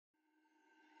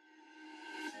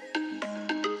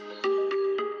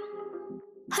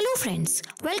Hello friends,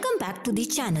 welcome back to the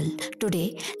channel.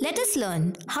 Today, let us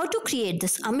learn how to create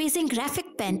this amazing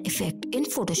graphic pen effect in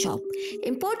Photoshop.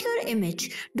 Import your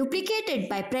image, duplicate it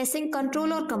by pressing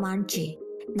Ctrl or Command J.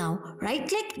 Now, right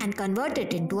click and convert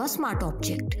it into a smart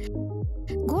object.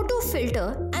 Go to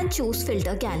Filter and choose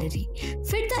Filter Gallery.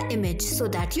 Fit the image so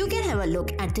that you can have a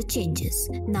look at the changes.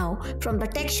 Now, from the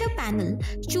Texture panel,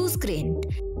 choose Grain.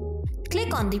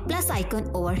 Click on the plus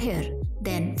icon over here.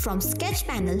 Then from Sketch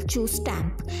panel, choose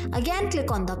Stamp. Again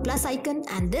click on the plus icon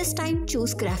and this time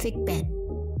choose Graphic Pen.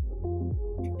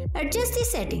 Adjust the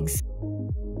settings.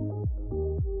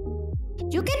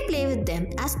 You can play with them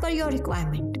as per your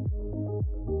requirement.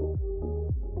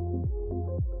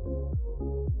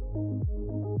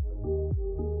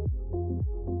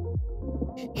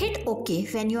 Hit OK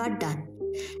when you are done.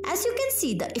 As you can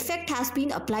see, the effect has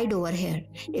been applied over here.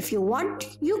 If you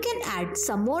want, you can add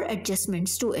some more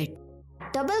adjustments to it.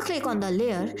 Double click on the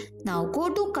layer. Now go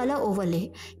to Color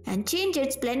Overlay and change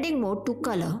its blending mode to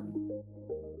color.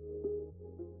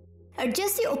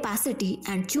 Adjust the opacity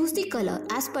and choose the color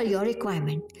as per your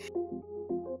requirement.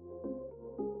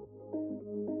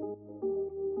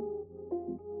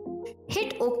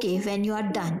 Hit OK when you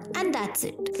are done, and that's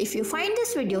it. If you find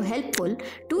this video helpful,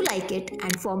 do like it,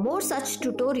 and for more such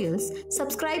tutorials,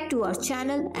 subscribe to our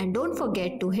channel and don't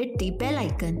forget to hit the bell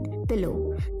icon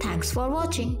below. Thanks for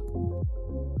watching.